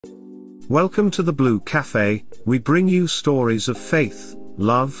Welcome to the Blue Cafe. We bring you stories of faith,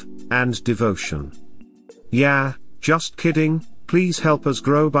 love, and devotion. Yeah, just kidding, please help us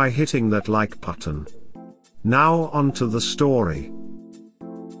grow by hitting that like button. Now on to the story.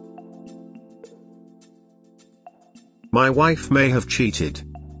 My wife may have cheated.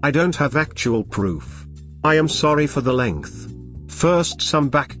 I don't have actual proof. I am sorry for the length. First, some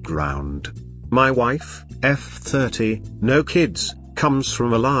background. My wife, F30, no kids, comes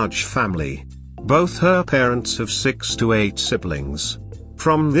from a large family. Both her parents have 6 to 8 siblings.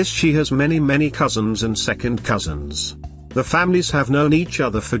 From this she has many cousins and second cousins. The families have known each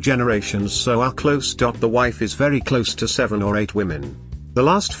other for generations, so our close.The wife is very close to 7 or 8 women. The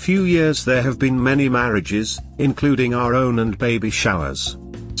last few years there have been many marriages, including our own, and baby showers.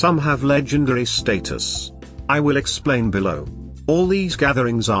 Some have legendary status. I will explain below. All these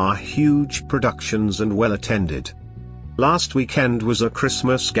gatherings are huge productions and well attended. Last weekend was a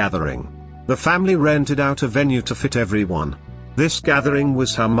Christmas gathering. The family rented out a venue to fit everyone. This gathering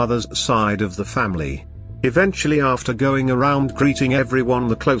was her mother's side of the family. Eventually, after going around greeting everyone,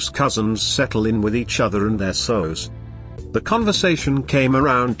 the close cousins settle in with each other and their sows. The conversation came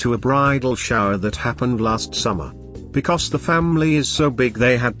around to a bridal shower that happened last summer. Because the family is so big,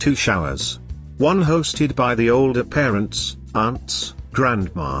 they had 2 showers. One hosted by the older parents, aunts,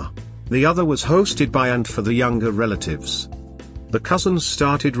 grandma. The other was hosted by and for the younger relatives. The cousins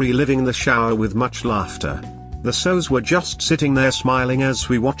started reliving the shower with much laughter. The sows were just sitting there smiling as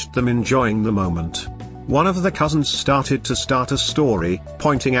we watched them enjoying the moment. One of the cousins started a story,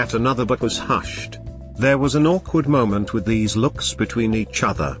 pointing at another, but was hushed. There was an awkward moment with these looks between each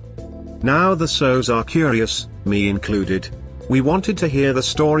other. Now the sows are curious, me included. We wanted to hear the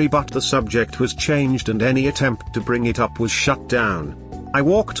story, but the subject was changed and any attempt to bring it up was shut down. I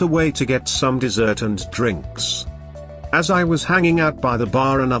walked away to get some dessert and drinks. As I was hanging out by the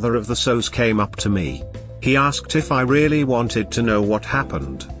bar, another of the sows came up to me. He asked if I really wanted to know what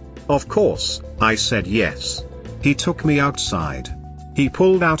happened. Of course, I said yes. He took me outside. He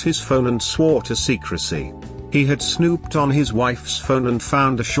pulled out his phone and swore to secrecy. He had snooped on his wife's phone and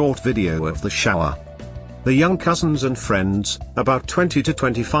found a short video of the shower. The young cousins and friends, about 20 to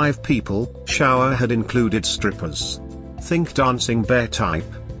 25 people, shower had included strippers. Think dancing bear type.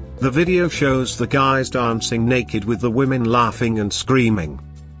 The video shows the guys dancing naked with the women laughing and screaming.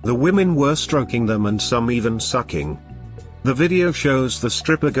 The women were stroking them and some even sucking. The video shows the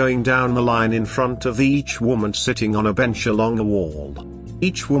stripper going down the line in front of each woman sitting on a bench along a wall.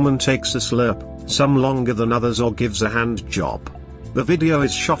 Each woman takes a slurp, some longer than others, or gives a hand job. The video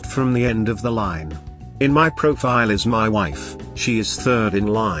is shot from the end of the line. In my profile is my wife, she is 3rd in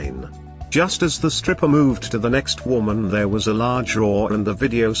line. Just as the stripper moved to the next woman, there was a large roar and the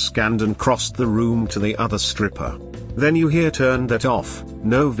video scanned and crossed the room to the other stripper. Then you hear "Turn that off,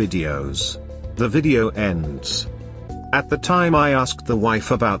 no videos." The video ends. At the time I asked the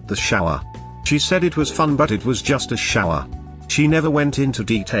wife about the shower. She said it was fun, but it was just a shower. She never went into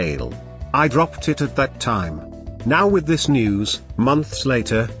detail. I dropped it at that time. Now with this news, months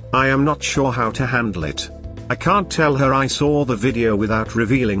later, I am not sure how to handle it. I can't tell her I saw the video without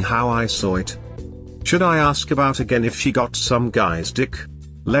revealing how I saw it. Should I ask about again if she got some guy's dick?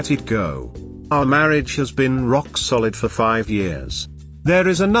 Let it go. Our marriage has been rock solid for 5 years. There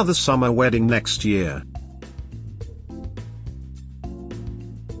is another summer wedding next year.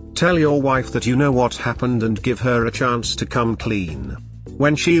 Tell your wife that you know what happened and give her a chance to come clean.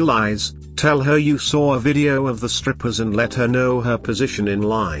 When she lies, tell her you saw a video of the strippers and let her know her position in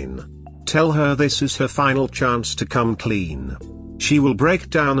line. Tell her this is her final chance to come clean. She will break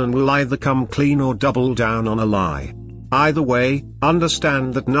down and will either come clean or double down on a lie. Either way,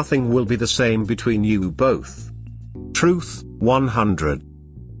 understand that nothing will be the same between you both. Truth, 100.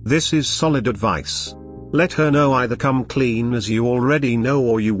 This is solid advice. Let her know either come clean as you already know,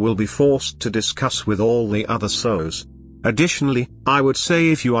 or you will be forced to discuss with all the other sows. Additionally, I would say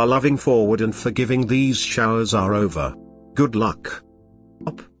if you are loving forward and forgiving, these showers are over. Good luck.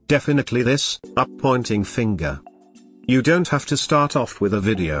 Up, definitely this, up pointing finger. You don't have to start off with a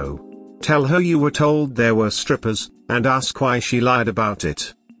video. Tell her you were told there were strippers, and ask why she lied about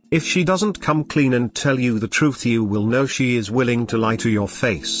it. If she doesn't come clean and tell you the truth, you will know she is willing to lie to your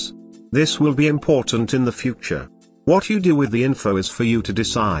face. This will be important in the future. What you do with the info is for you to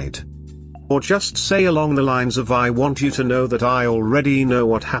decide. Or just say along the lines of, I want you to know that I already know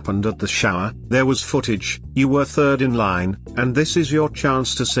what happened at the shower, there was footage, you were 3rd in line, and this is your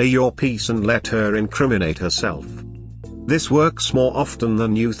chance to say your piece and let her incriminate herself. This works more often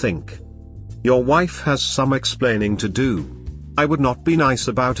than you think. Your wife has some explaining to do. I would not be nice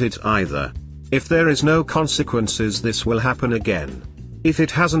about it either. If there is no consequences, this will happen again. If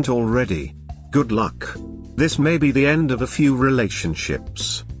it hasn't already, good luck. This may be the end of a few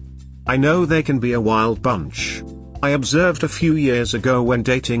relationships. I know they can be a wild bunch. I observed a few years ago when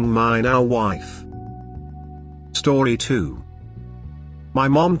dating my now wife. Story 2. My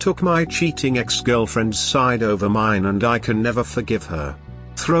mom took my cheating ex-girlfriend's side over mine and I can never forgive her.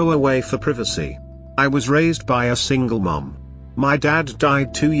 Throw away for privacy. I was raised by a single mom. My dad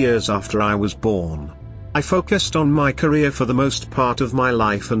died 2 years after I was born. I focused on my career for the most part of my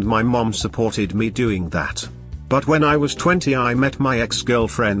life and my mom supported me doing that. But when I was 20 I met my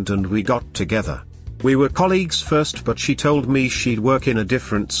ex-girlfriend and we got together. We were colleagues first but she told me she'd work in a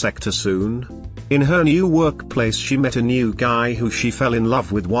different sector soon. In her new workplace she met a new guy who she fell in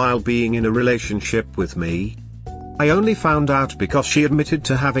love with while being in a relationship with me. I only found out because she admitted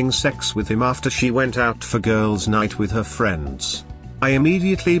to having sex with him after she went out for girls' night with her friends. I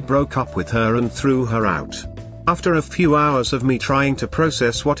immediately broke up with her and threw her out. After a few hours of me trying to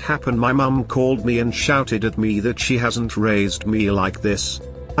process what happened, my mum called me and shouted at me that she hasn't raised me like this.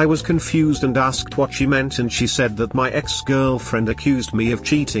 I was confused and asked what she meant and she said that my ex-girlfriend accused me of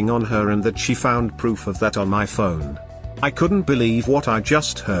cheating on her and that she found proof of that on my phone. I couldn't believe what I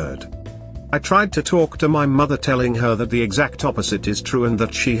just heard. I tried to talk to my mother telling her that the exact opposite is true and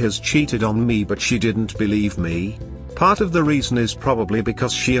that she has cheated on me, but she didn't believe me. Part of the reason is probably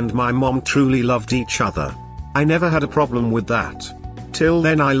because she and my mom truly loved each other. I never had a problem with that. Till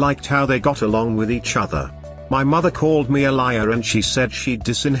then I liked how they got along with each other. My mother called me a liar and she said she'd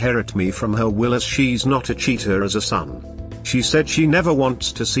disinherit me from her will as she's not a cheater as a son. She said she never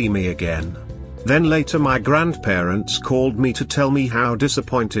wants to see me again. Then later my grandparents called me to tell me how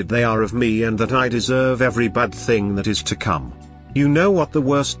disappointed they are of me and that I deserve every bad thing that is to come. You know what the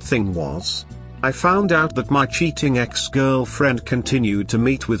worst thing was? I found out that my cheating ex-girlfriend continued to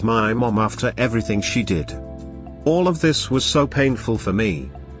meet with my mom after everything she did. All of this was so painful for me.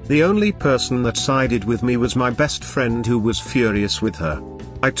 The only person that sided with me was my best friend who was furious with her.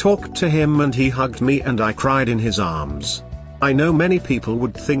 I talked to him and he hugged me and I cried in his arms. I know many people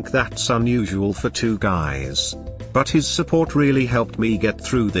would think that's unusual for two guys. But his support really helped me get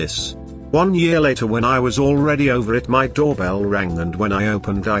through this. 1 year later, when I was already over it, my doorbell rang and when I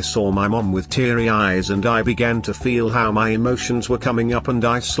opened I saw my mom with teary eyes and I began to feel how my emotions were coming up and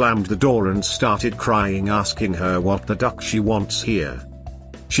I slammed the door and started crying, asking her what the duck she wants here.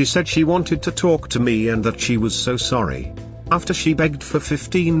 She said she wanted to talk to me and that she was so sorry. After she begged for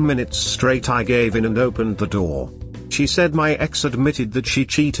 15 minutes straight I gave in and opened the door. She said my ex admitted that she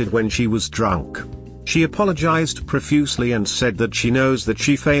cheated when she was drunk. She apologized profusely and said that she knows that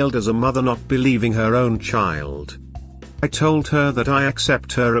she failed as a mother, not believing her own child. I told her that I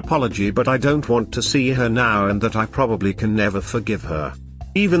accept her apology but I don't want to see her now and that I probably can never forgive her.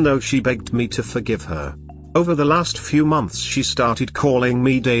 Even though she begged me to forgive her. Over the last few months she started calling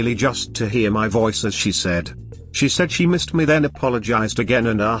me daily just to hear my voice, as she said. She said she missed me, then apologized again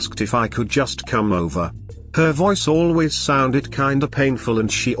and asked if I could just come over. Her voice always sounded kinda painful and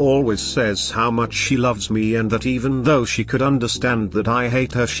she always says how much she loves me and that even though she could understand that I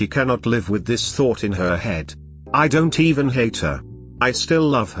hate her, she cannot live with this thought in her head. I don't even hate her. I still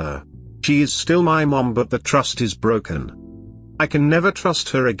love her. She is still my mom, but the trust is broken. I can never trust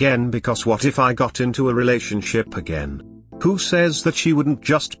her again because what if I got into a relationship again? Who says that she wouldn't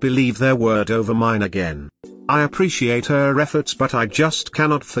just believe their word over mine again? I appreciate her efforts but I just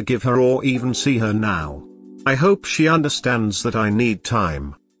cannot forgive her or even see her now. I hope she understands that I need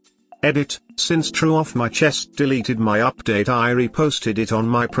time. Edit, since True Off My Chest deleted my update, I reposted it on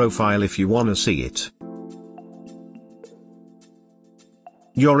my profile if you wanna see it.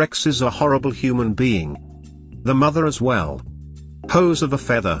 Your ex is a horrible human being. The mother as well. Hose of a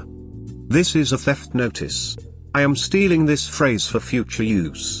feather. This is a theft notice. I am stealing this phrase for future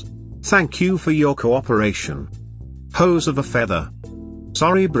use. Thank you for your cooperation. Hose of a feather.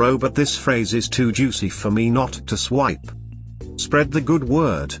 Sorry bro, but this phrase is too juicy for me not to swipe. Spread the good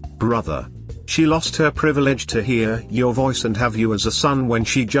word, brother. She lost her privilege to hear your voice and have you as a son when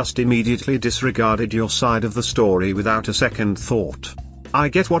she just immediately disregarded your side of the story without a second thought. I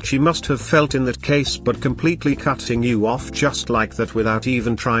get what she must have felt in that case, but completely cutting you off just like that without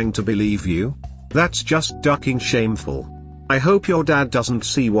even trying to believe you? That's just ducking shameful. I hope your dad doesn't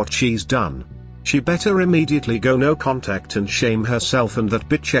see what she's done. She better immediately go no contact and shame herself and that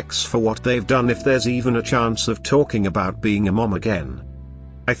bitch ex for what they've done if there's even a chance of talking about being a mom again.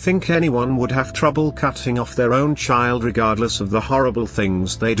 I think anyone would have trouble cutting off their own child regardless of the horrible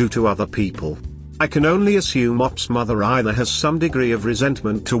things they do to other people. I can only assume Op's mother either has some degree of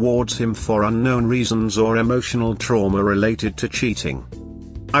resentment towards him for unknown reasons or emotional trauma related to cheating.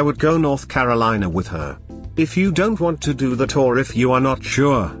 I would go North Carolina with her. If you don't want to do that, or if you are not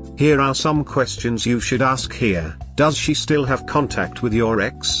sure, here are some questions you should ask here. Does she still have contact with your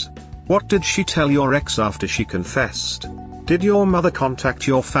ex? What did she tell your ex after she confessed? Did your mother contact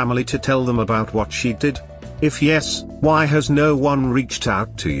your family to tell them about what she did? If yes, why has no one reached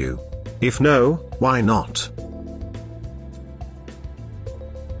out to you? If no, why not?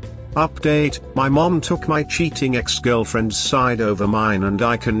 Update: my mom took my cheating ex-girlfriend's side over mine and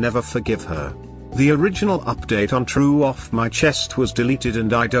I can never forgive her. The original update on True Off My Chest was deleted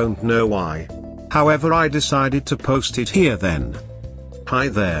and I don't know why. However, I decided to post it here then. Hi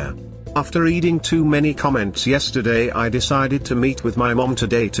there. After reading too many comments yesterday, I decided to meet with my mom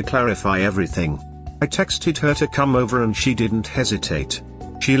today to clarify everything. I texted her to come over and she didn't hesitate.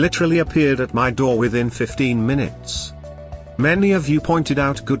 She literally appeared at my door within 15 minutes. Many of you pointed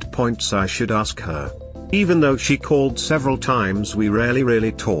out good points I should ask her. Even though she called several times, we rarely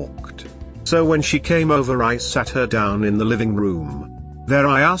really talked. So when she came over, I sat her down in the living room. There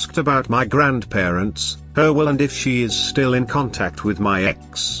I asked about my grandparents, her will, and if she is still in contact with my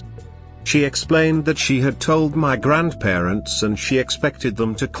ex. She explained that she had told my grandparents and she expected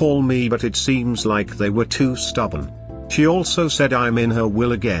them to call me, but it seems like they were too stubborn. She also said I'm in her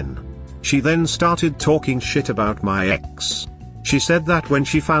will again. She then started talking shit about my ex. She said that when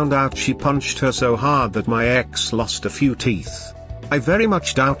she found out, she punched her so hard that my ex lost a few teeth. I very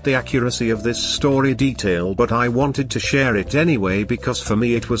much doubt the accuracy of this story detail, but I wanted to share it anyway because for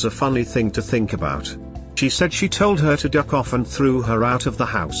me it was a funny thing to think about. She said she told her to duck off and threw her out of the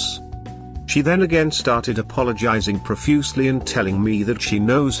house. She then again started apologizing profusely and telling me that she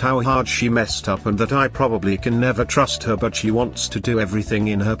knows how hard she messed up and that I probably can never trust her, but she wants to do everything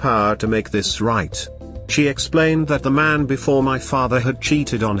in her power to make this right. She explained that the man before my father had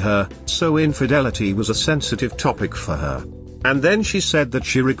cheated on her, so infidelity was a sensitive topic for her. And then she said that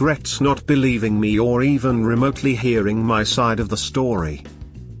she regrets not believing me or even remotely hearing my side of the story.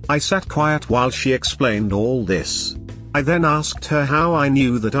 I sat quiet while she explained all this. I then asked her how I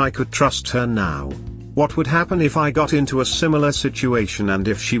knew that I could trust her now. What would happen if I got into a similar situation and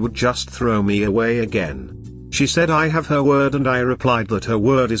if she would just throw me away again. She said I have her word, and I replied that her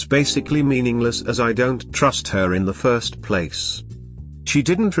word is basically meaningless as I don't trust her in the first place. She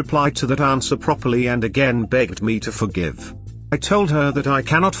didn't reply to that answer properly and again begged me to forgive. I told her that I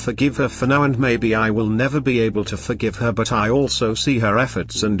cannot forgive her for now and maybe I will never be able to forgive her, but I also see her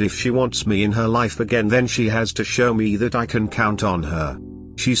efforts, and if she wants me in her life again, then she has to show me that I can count on her.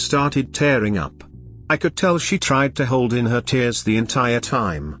 She started tearing up. I could tell she tried to hold in her tears the entire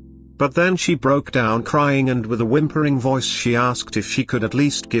time. But then she broke down crying, and with a whimpering voice she asked if she could at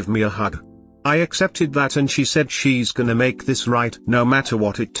least give me a hug. I accepted that and she said she's gonna make this right no matter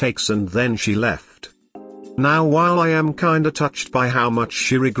what it takes, and then she left. Now, while I am kinda touched by how much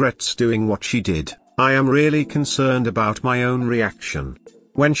she regrets doing what she did, I am really concerned about my own reaction.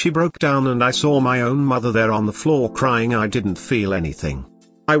 When she broke down and I saw my own mother there on the floor crying, I didn't feel anything.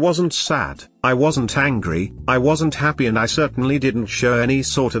 I wasn't sad, I wasn't angry, I wasn't happy, and I certainly didn't show any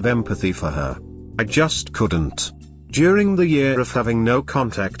sort of empathy for her. I just couldn't. During the year of having no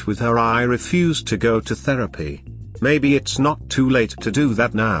contact with her, I refused to go to therapy. Maybe it's not too late to do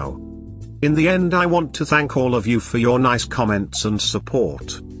that now. In the end, I want to thank all of you for your nice comments and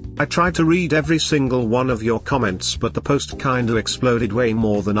support. I tried to read every single one of your comments, but the post kinda exploded way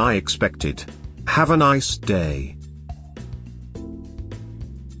more than I expected. Have a nice day.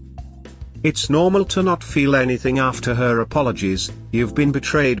 It's normal to not feel anything after her apologies. You've been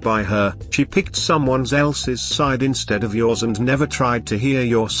betrayed by her. She picked someone else's side instead of yours and never tried to hear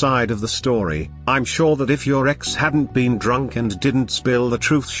your side of the story. I'm sure that if your ex hadn't been drunk and didn't spill the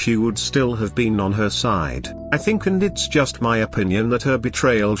truth, she would still have been on her side. I think, and it's just my opinion, that her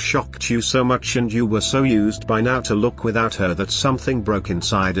betrayal shocked you so much and you were so used by now to look without her that something broke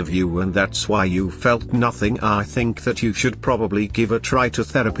inside of you, and that's why you felt nothing. I think that you should probably give a try to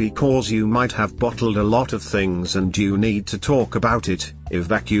therapy, cause you might have bottled a lot of things and you need to talk about it,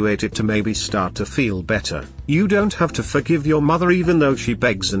 evacuate it to maybe start to feel better. You don't have to forgive your mother even though she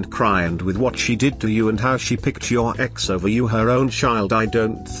begs and cries, and with what she did to you and how she picked your ex over you, her own child, I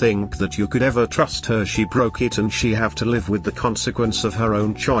don't think that you could ever trust her. She broke it and she have to live with the consequence of her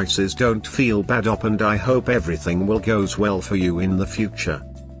own choices. Don't feel bad up, and I hope everything will goes well for you in the future.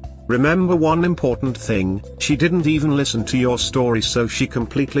 Remember one important thing, she didn't even listen to your story, so she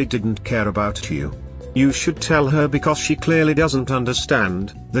completely didn't care about you. You should tell her, because she clearly doesn't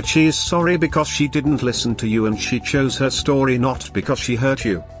understand, that she is sorry because she didn't listen to you and she chose her story not because she hurt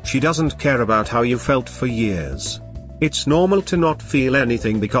you. She doesn't care about how you felt for years. It's normal to not feel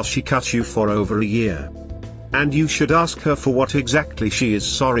anything because she cut you for over a year. And you should ask her for what exactly she is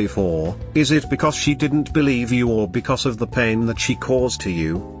sorry for. Is it because she didn't believe you or because of the pain that she caused to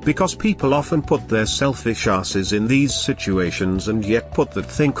you? Because people often put their selfish asses in these situations and yet put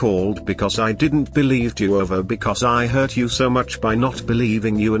that thing called "because I didn't believe you" over "because I hurt you so much by not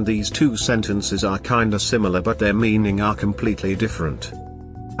believing you," and these two sentences are kinda similar but their meaning are completely different.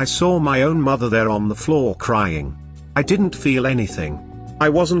 I saw my own mother there on the floor crying. I didn't feel anything. I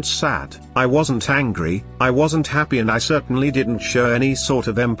wasn't sad, I wasn't angry, I wasn't happy, and I certainly didn't show any sort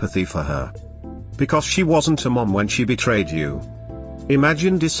of empathy for her. Because she wasn't a mom when she betrayed you.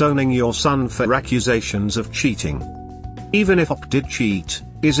 Imagine disowning your son for accusations of cheating. Even if Op did cheat,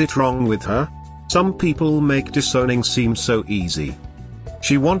 is it wrong with her? Some people make disowning seem so easy.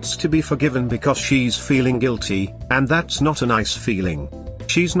 She wants to be forgiven because she's feeling guilty, and that's not a nice feeling.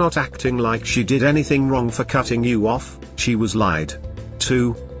 She's not acting like she did anything wrong for cutting you off. She was lied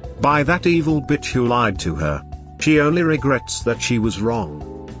to by that evil bitch who lied to her. She only regrets that she was wrong.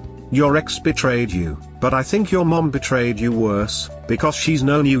 Your ex betrayed you, but I think your mom betrayed you worse, because she's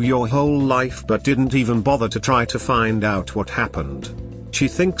known you your whole life but didn't even bother to try to find out what happened. She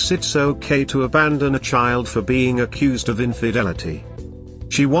thinks it's okay to abandon a child for being accused of infidelity.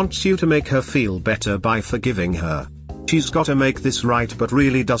 She wants you to make her feel better by forgiving her. She's gotta make this right but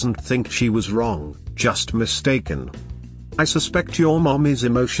really doesn't think she was wrong, just mistaken. I suspect your mom is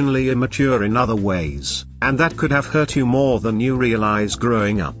emotionally immature in other ways, and that could have hurt you more than you realize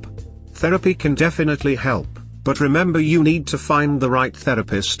growing up. Therapy can definitely help, but remember you need to find the right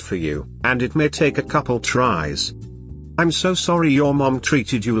therapist for you, and it may take a couple tries. I'm so sorry your mom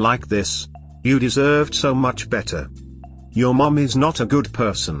treated you like this. You deserved so much better. Your mom is not a good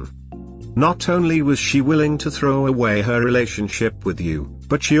person. Not only was she willing to throw away her relationship with you,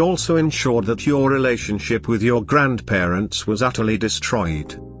 but she also ensured that your relationship with your grandparents was utterly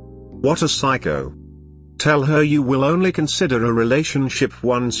destroyed. What a psycho. Tell her you will only consider a relationship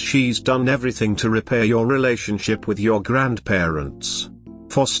once she's done everything to repair your relationship with your grandparents.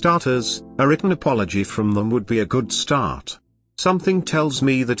 For starters, a written apology from them would be a good start. Something tells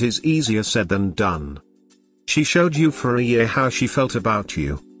me that is easier said than done. She showed you for a year how she felt about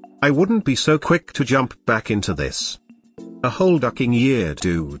you. I wouldn't be so quick to jump back into this. A whole ducking year,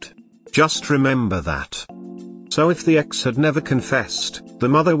 dude. Just remember that. So if the ex had never confessed, the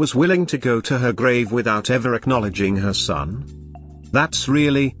mother was willing to go to her grave without ever acknowledging her son? That's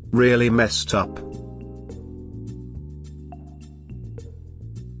really, really messed up.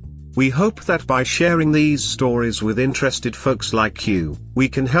 We hope that by sharing these stories with interested folks like you, we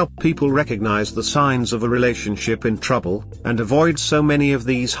can help people recognize the signs of a relationship in trouble, and avoid so many of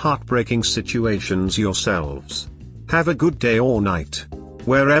these heartbreaking situations yourselves. Have a good day or night,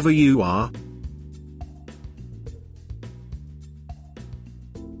 wherever you are.